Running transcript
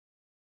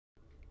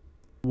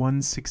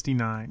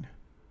169,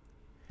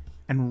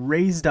 and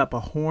raised up a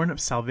horn of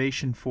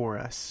salvation for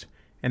us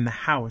in the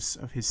house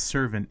of his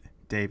servant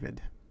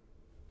David.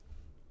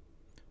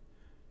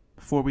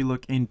 Before we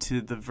look into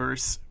the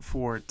verse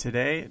for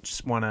today, I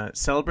just want to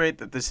celebrate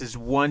that this is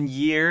 1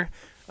 year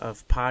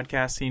of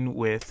podcasting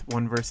with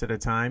one verse at a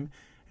time.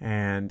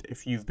 And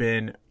if you've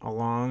been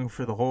along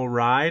for the whole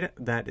ride,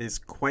 that is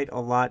quite a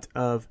lot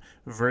of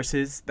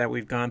verses that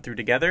we've gone through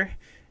together.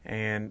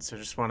 And so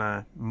just want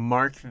to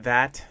mark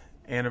that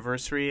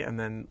anniversary and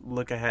then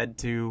look ahead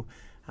to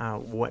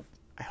what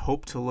I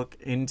hope to look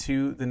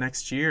into the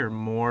next year.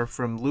 More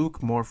from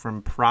Luke, more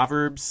from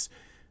Proverbs,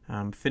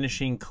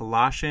 finishing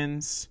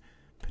Colossians,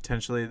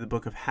 potentially the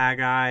book of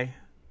Haggai,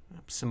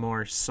 some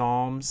more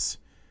Psalms.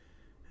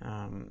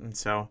 And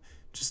so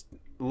just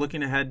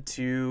looking ahead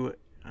to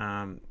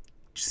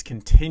just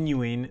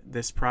continuing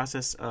this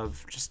process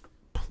of just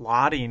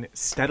plodding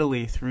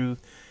steadily through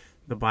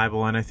the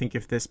Bible. And I think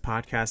if this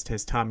podcast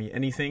has taught me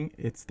anything,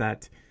 it's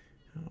that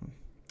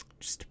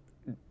just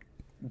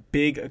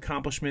big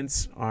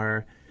accomplishments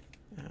are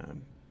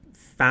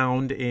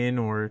found in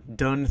or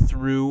done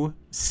through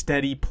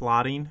steady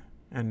plodding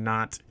and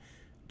not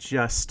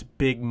just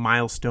big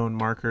milestone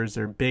markers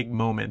or big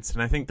moments.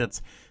 And I think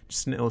that's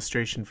just an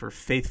illustration for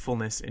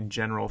faithfulness in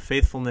general.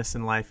 Faithfulness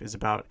in life is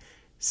about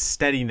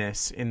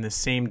steadiness in the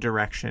same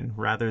direction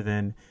rather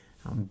than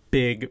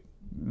big,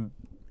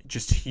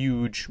 just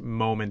huge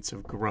moments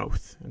of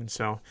growth. And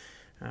so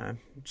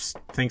just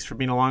thanks for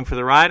being along for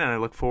the ride, and I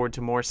look forward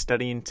to more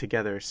studying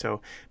together.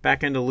 So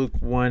back into Luke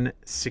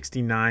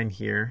 169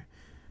 here.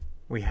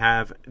 We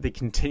have the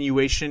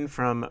continuation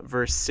from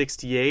verse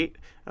 68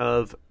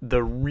 of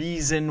the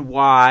reason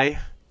why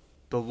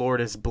the Lord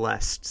is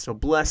blessed. So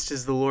blessed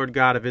is the Lord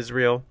God of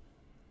Israel.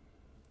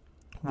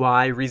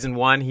 Why? Reason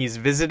 1, he's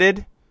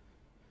visited.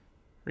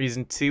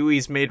 Reason 2,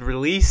 he's made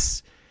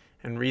release.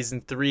 And reason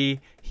 3,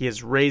 he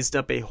has raised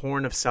up a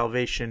horn of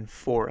salvation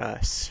for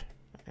us.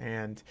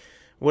 And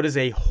what is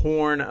a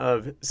horn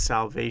of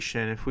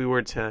salvation? If we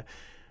were to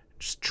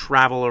just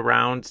travel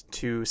around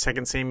to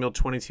 2 Samuel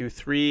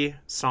 22:3,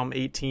 Psalm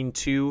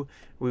 18:2,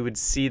 we would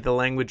see the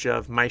language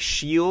of my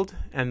shield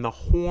and the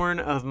horn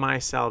of my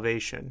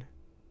salvation.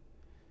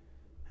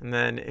 And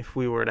then if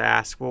we were to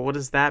ask, well, what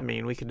does that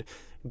mean? We could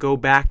go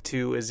back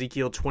to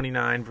Ezekiel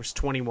 29, verse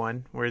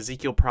 21, where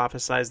Ezekiel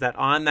prophesies that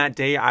on that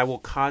day I will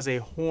cause a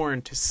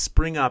horn to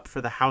spring up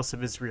for the house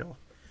of Israel,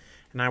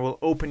 and I will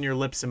open your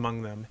lips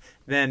among them.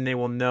 Then they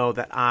will know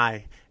that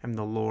I am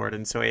the Lord.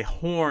 And so a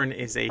horn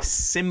is a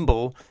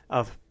symbol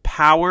of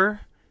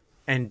power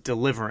and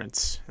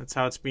deliverance. That's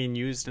how it's being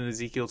used in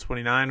Ezekiel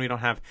 29. We don't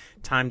have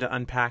time to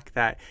unpack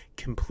that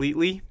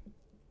completely,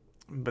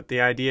 but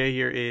the idea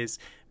here is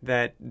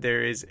that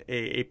there is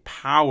a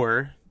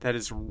power that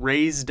is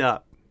raised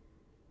up.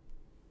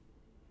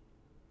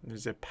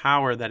 There's a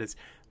power that is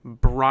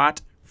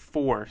brought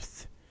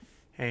forth,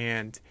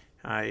 and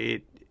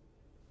it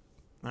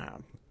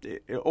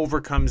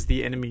overcomes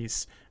the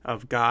enemies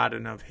of God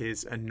and of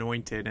his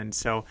anointed. And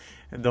so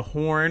the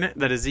horn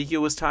that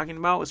Ezekiel was talking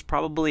about was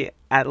probably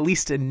at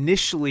least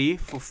initially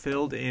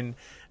fulfilled in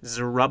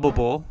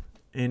Zerubbabel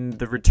in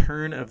the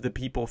return of the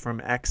people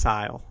from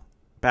exile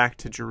back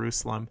to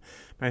Jerusalem.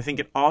 But I think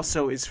it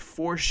also is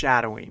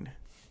foreshadowing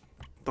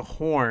the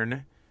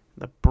horn,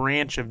 the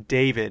branch of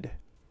David.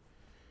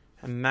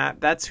 And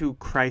that's who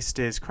Christ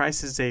is.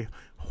 Christ is a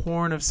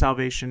horn of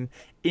salvation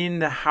in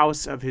the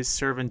house of his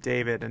servant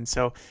David. And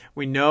so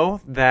we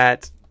know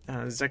that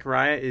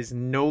Zechariah is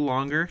no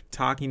longer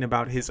talking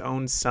about his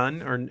own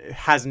son, or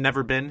has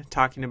never been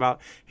talking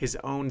about his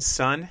own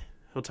son.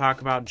 He'll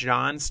talk about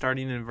John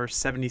starting in verse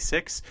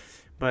 76.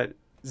 But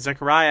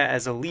Zechariah,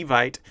 as a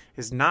Levite,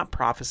 is not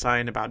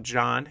prophesying about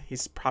John.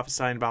 He's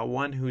prophesying about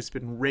one who's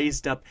been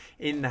raised up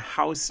in the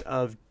house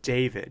of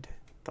David,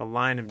 the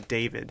line of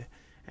David.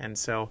 And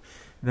so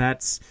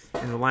that's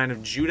in the line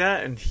of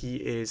Judah, and he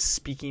is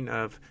speaking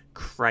of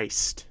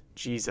Christ,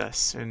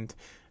 Jesus. And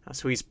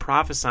so he's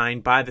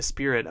prophesying by the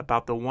Spirit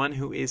about the one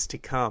who is to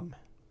come,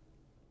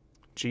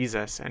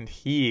 Jesus. And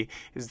he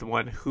is the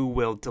one who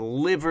will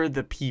deliver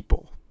the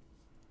people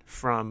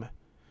from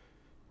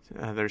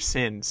their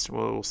sins.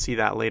 We'll see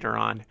that later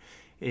on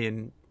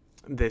in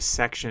this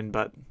section.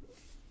 But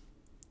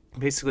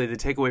basically, the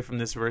takeaway from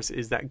this verse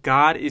is that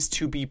God is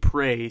to be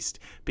praised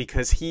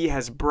because he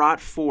has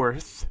brought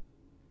forth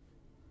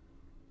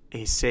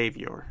a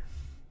Savior.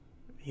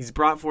 He's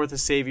brought forth a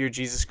Savior,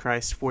 Jesus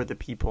Christ, for the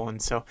people.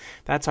 And so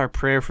that's our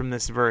prayer from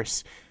this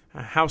verse.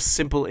 How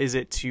simple is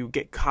it to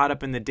get caught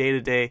up in the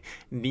day-to-day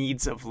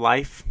needs of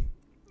life,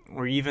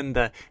 or even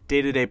the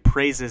day-to-day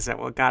praises at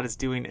what God is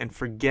doing, and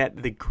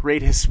forget the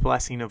greatest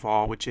blessing of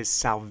all, which is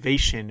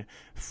salvation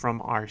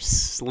from our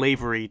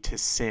slavery to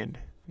sin.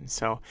 And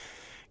so,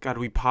 God,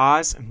 we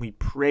pause and we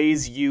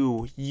praise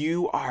you.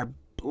 You are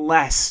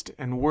blessed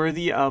and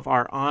worthy of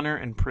our honor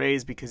and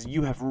praise because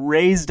you have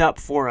raised up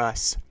for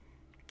us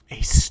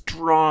a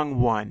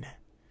strong one,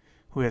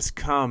 who has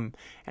come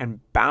and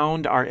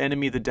bound our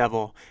enemy, the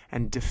devil,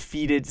 and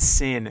defeated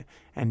sin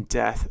and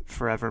death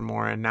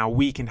forevermore. And now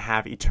we can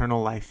have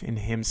eternal life in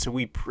him. So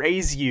we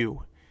praise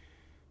you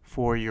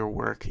for your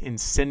work in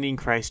sending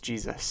Christ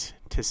Jesus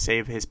to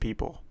save his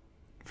people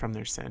from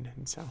their sin.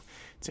 And so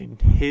it's in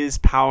his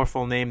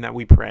powerful name that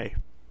we pray.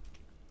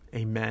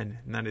 Amen.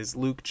 And that is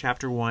Luke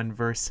chapter 1,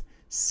 verse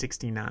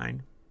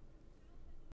 69.